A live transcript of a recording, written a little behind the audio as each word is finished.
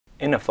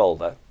In a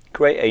folder,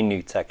 create a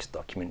new text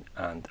document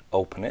and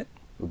open it.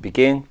 We'll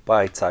begin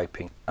by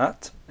typing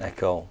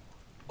 @echo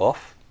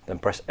off, then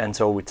press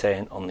enter or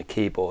return on the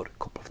keyboard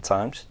a couple of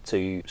times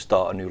to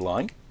start a new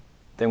line.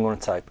 Then we're going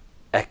to type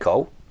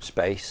echo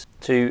space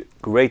 2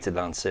 greater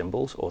than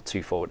symbols or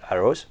 2 forward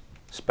arrows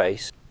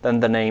space, then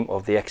the name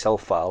of the Excel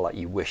file that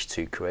you wish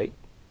to create.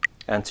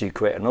 And to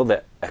create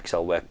another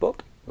Excel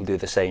workbook, we'll do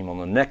the same on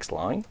the next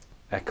line,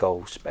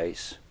 echo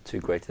space 2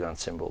 greater than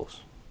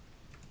symbols.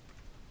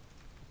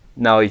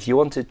 Now if you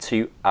wanted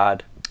to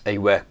add a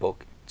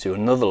workbook to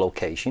another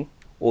location,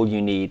 all you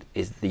need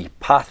is the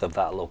path of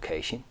that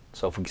location.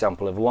 So for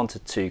example, if I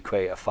wanted to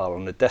create a file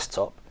on the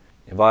desktop,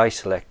 if I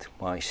select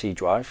my C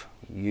drive,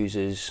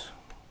 users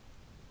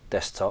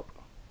desktop,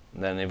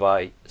 and then if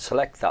I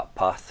select that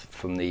path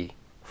from the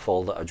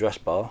folder address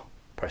bar,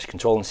 press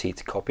Ctrl and C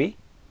to copy,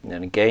 and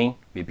then again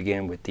we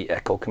begin with the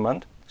echo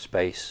command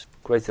space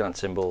greater than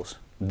symbols,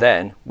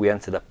 then we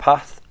enter the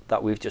path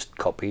that we've just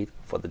copied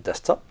for the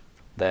desktop,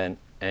 then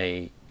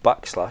a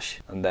backslash,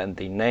 and then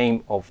the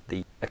name of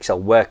the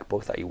Excel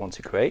workbook that you want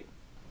to create.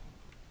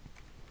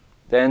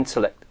 Then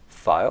select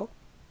File,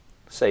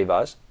 Save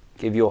As,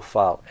 give your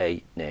file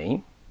a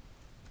name,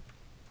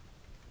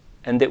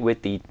 end it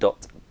with the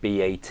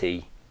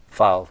 .bat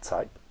file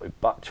type, a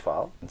batch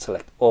file, and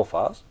select All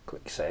Files,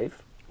 click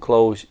Save.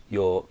 Close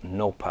your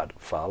Notepad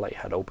file that you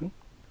had open.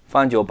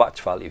 Find your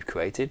batch file you've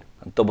created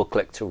and double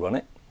click to run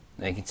it.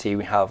 And you can see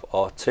we have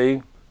our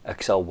 2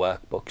 Excel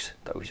workbooks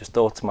that we just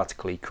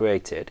automatically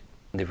created.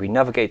 And if we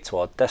navigate to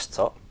our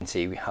desktop, you can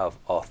see we have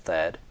our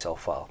 3rd Excel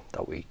file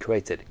that we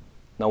created.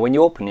 Now when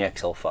you open the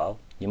Excel file,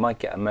 you might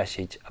get a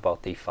message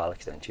about the file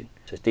extension.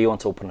 So do you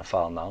want to open the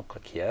file now?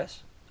 Click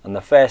yes. And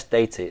the first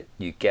data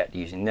you get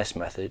using this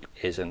method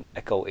is an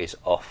echo is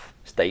off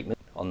statement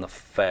on the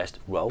first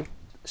row.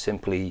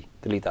 Simply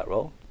delete that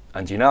row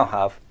and you now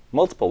have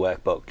multiple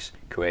workbooks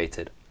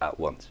created at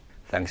once.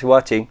 Thanks for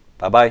watching.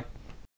 Bye bye.